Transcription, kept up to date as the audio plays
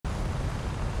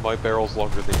My barrel's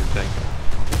longer than your tank.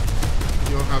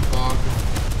 You don't have fog.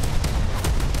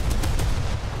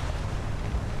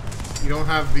 You don't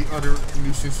have the other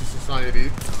nuisance of society.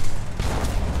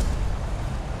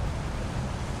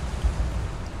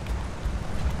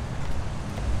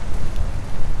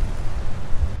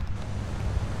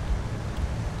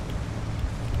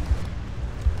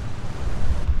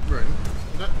 Right.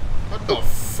 What the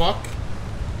fuck?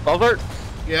 Albert!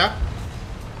 Yeah?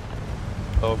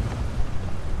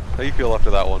 How you feel after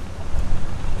that one?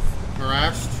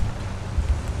 Harassed?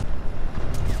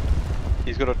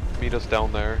 He's gonna meet us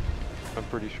down there. I'm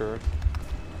pretty sure. Is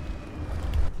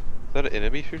that an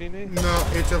enemy shooting me? No,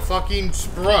 it's a fucking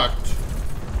sprut.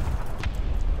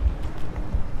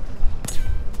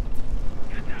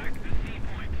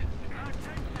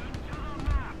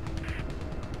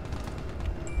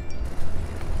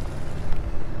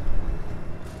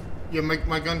 Yeah,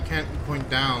 my gun can't point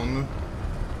down.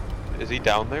 Is he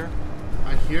down there?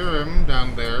 I hear him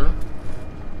down there.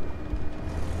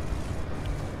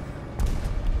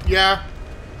 Yeah.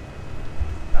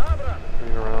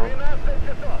 Turning around.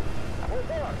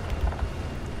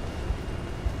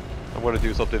 I'm gonna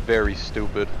do something very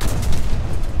stupid.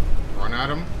 Run at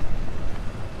him.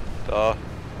 Duh.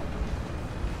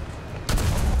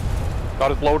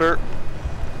 Got his loader.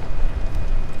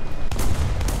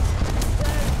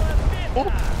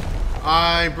 Oh.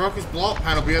 I broke his blow-up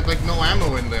panel, but he had like no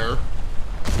ammo in there.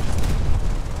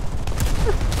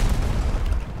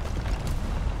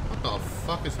 What the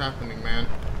fuck is happening, man?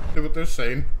 See what they're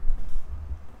saying.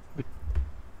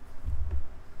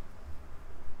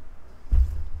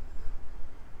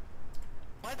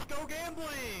 Let's go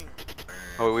gambling!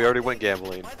 Oh, we already went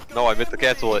gambling. No, I meant to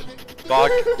cancel it.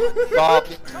 Fuck. Stop.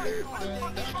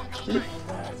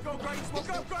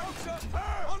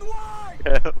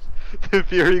 Yeah. The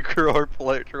Fury crew are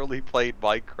literally playing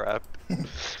Minecraft.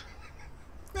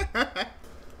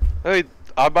 Hey,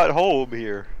 I'm at home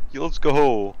here. Let's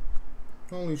go.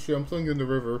 Holy shit, I'm throwing you in the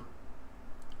river.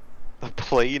 You're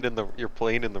playing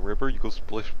in the river? You go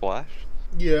splish splash?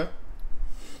 Yeah.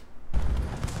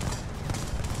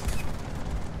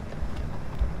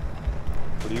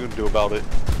 What are you gonna do about it?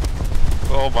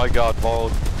 Oh my god,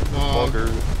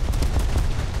 Vogger.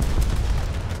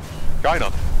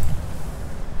 China.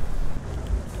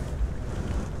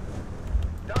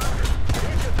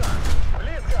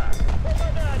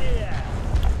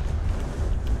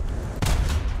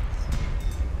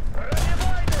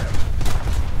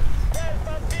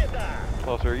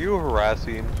 Boss, are you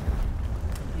harassing?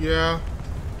 Yeah.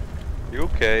 You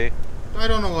okay? I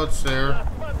don't know what's there.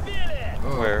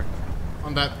 Oh, Where?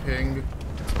 on that ping.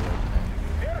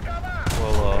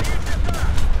 Well,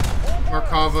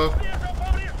 Markava.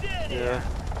 yeah.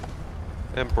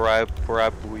 And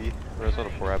Brabui. Or it's not a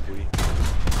Brabui.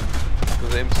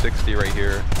 There's an M60 right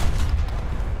here.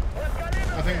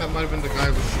 I think that might have been the guy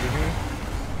who was shooting.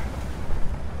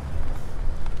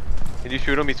 Can you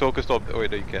shoot him? He's focused on. Oh,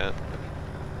 wait, no, you can't.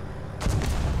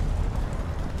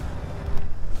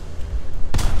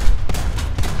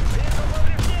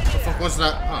 The fuck was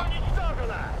that? Oh.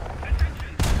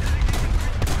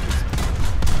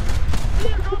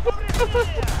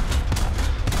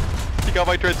 You got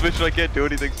my transmission, I can't do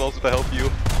anything, so I was gonna help you.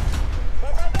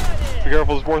 Be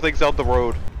careful, there's more things down the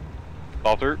road.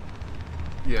 Doctor,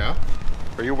 Yeah.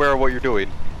 are you aware of what you're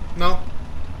doing? No.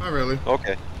 Not really.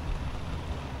 Okay.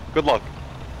 Good luck.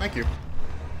 Thank you.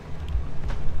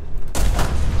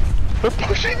 They're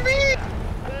pushing me!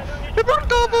 For the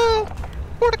cover!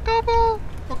 For the cover!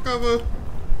 Markava.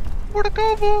 For the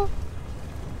cover!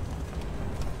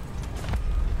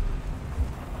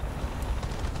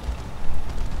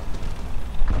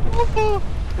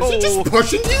 Is he just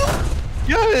pushing you?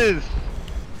 Yes!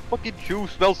 Fucking Jew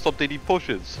smells something, he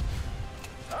pushes.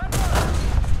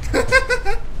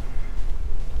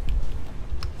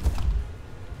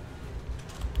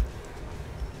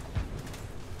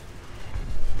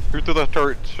 Shoot through the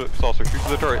turret, Saucer, shoot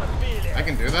through the turret. I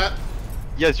can do that?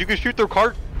 Yes, you can shoot through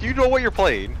cart. Do you know what you're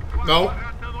playing? No.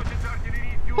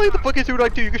 Play the fucking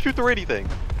 292, you can shoot through anything.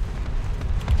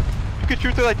 You can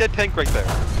shoot through that dead tank right there.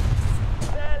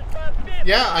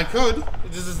 Yeah, I could.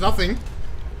 It just is nothing.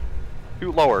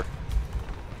 Shoot lower.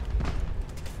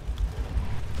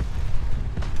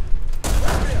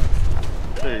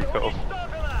 There you go.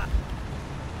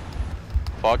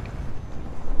 Fuck.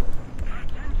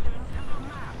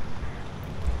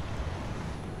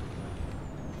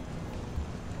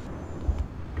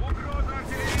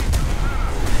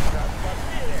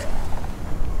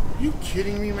 You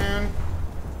kidding me, man?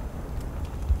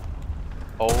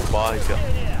 Oh my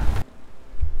god.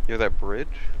 You hear that bridge?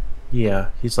 Yeah,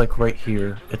 he's like right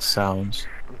here. It sounds.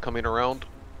 I'm coming around.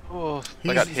 Oh,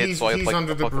 I got hit, so I have like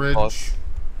under a the fucking bridge. plus.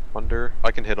 Under?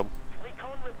 I can hit him.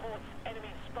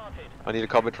 I need to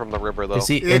come in from the river though. Is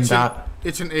he in that?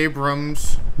 It's an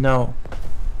Abrams. No.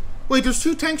 Wait, there's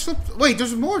 2 tanks left. Wait,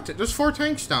 there's more. There's 4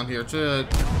 tanks down here. It's a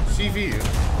CV.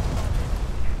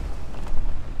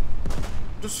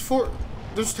 There's 4.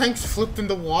 There's tanks flipped in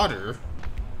the water.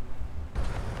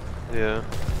 Yeah.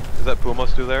 Is that Puma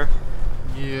still there?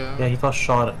 Yeah. Yeah, he got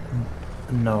shot at.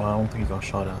 No, I don't think he got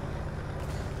shot at.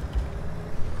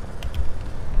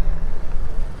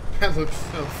 That looks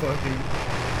so fucking.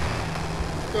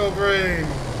 Go brain.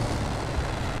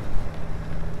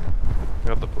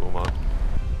 Got the Puma.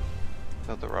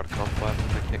 Got the Rodcom weapon.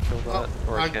 I can't kill that.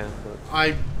 Or I can, but...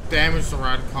 I damaged the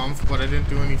Radconf, but I didn't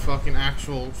do any fucking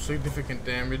actual significant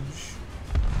damage.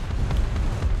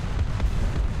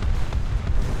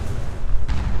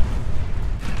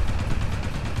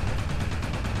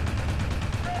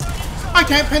 I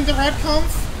can't pin the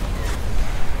Radconf!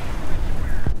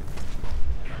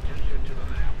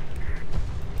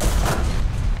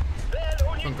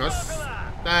 Tungus.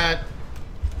 That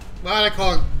I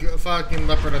call fucking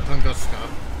Leopard a Tunguska.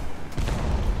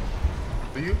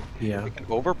 Do you? Yeah. You can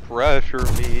overpressure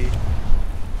me.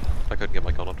 I couldn't get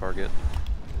my gun on target.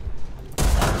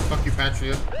 Fuck you,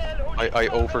 Patriot. I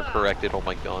overcorrected on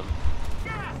my gun.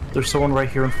 There's someone right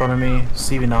here in front of me,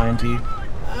 CV90.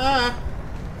 Ah!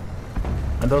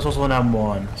 And there's also an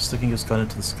M1 sticking his gun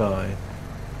into the sky.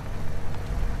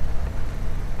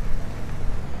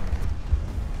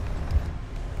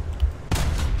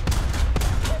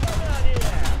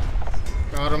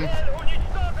 Got him.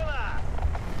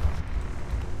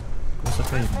 What's the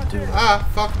thing to do? Ah,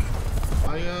 fuck.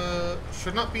 I,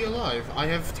 should not be alive. I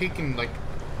have taken, like,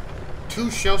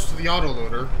 2 shells to the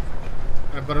autoloader.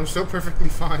 But I'm still perfectly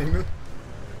fine.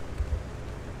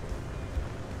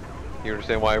 You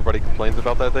understand why everybody complains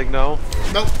about that thing now?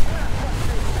 Nope.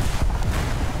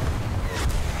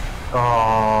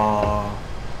 Aww.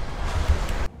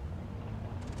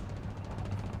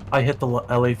 I hit the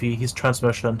LAV, he's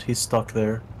transmission, he's stuck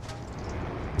there.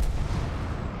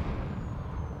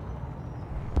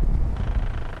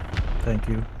 Thank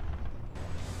you.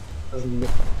 Doesn't look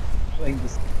like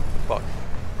this. Fuck.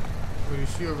 What do you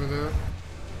see over there?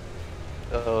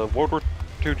 World War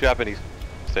II Japanese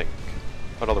thing.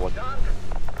 Another one.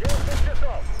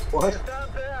 What?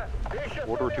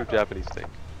 World War II Japanese thing.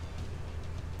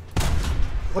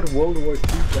 What World War II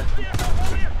Japanese?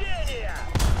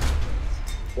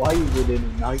 Why is it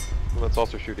in night? Well, that's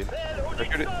also shooting.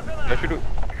 I shoot it.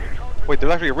 Wait,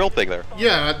 there's actually a real thing there.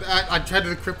 Yeah, I tried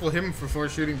to cripple him before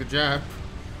shooting the Jap.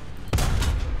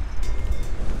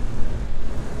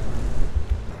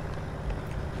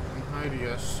 I'm hiding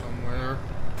us somewhere.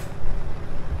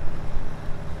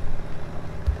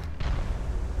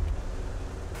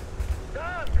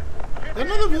 Is that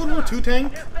another World War II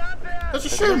tank? That's a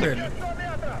Sherman.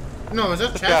 No, is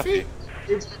that Chaffee?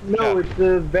 It's it's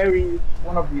the very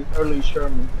one of the early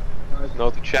Sherman. No,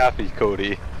 it's a Chaffee,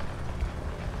 Cody.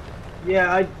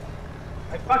 Yeah, I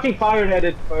fucking fired at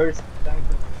it first. Thank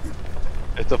you.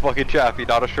 It's a fucking Chaffee,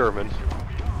 not a Sherman.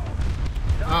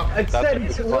 I said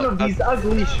it's one of these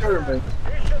ugly Shermans.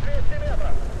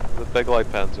 The big light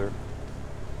Panzer.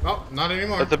 Oh, not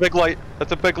anymore. That's a big light.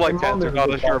 That's a big light Panzer,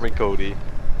 not a Sherman, Cody.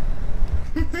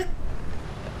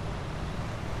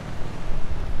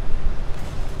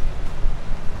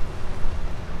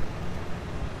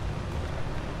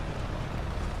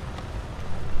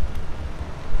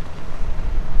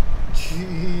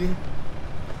 Gee.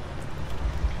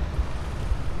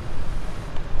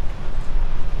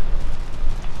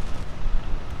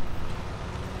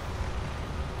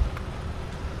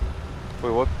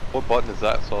 Wait, what button is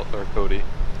that, or Cody?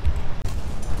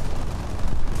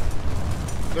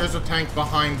 There's a tank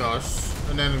behind us.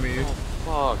 An enemy.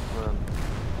 Oh, fuck, man.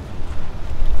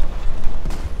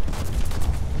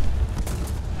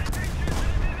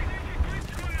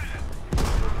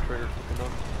 Trigger clicking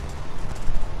up.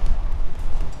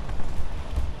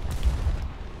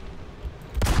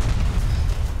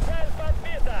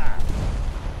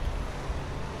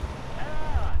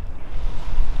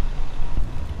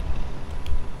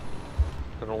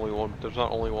 There's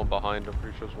not only one behind, I'm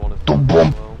pretty sure there's one in front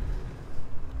as well.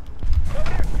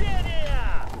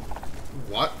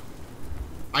 What?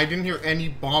 I didn't hear any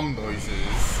bomb noises.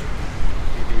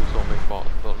 EVs don't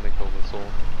make no whistle.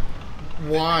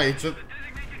 Why? Just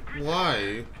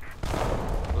why?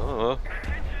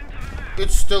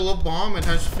 It's still a bomb. It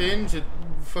has fins. It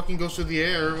fucking goes through the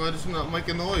air. Why does it not make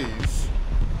a noise?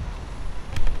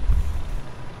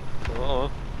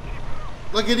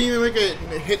 Like it didn't even make a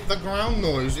hit the ground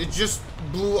noise. It just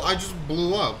blew. I just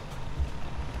blew up.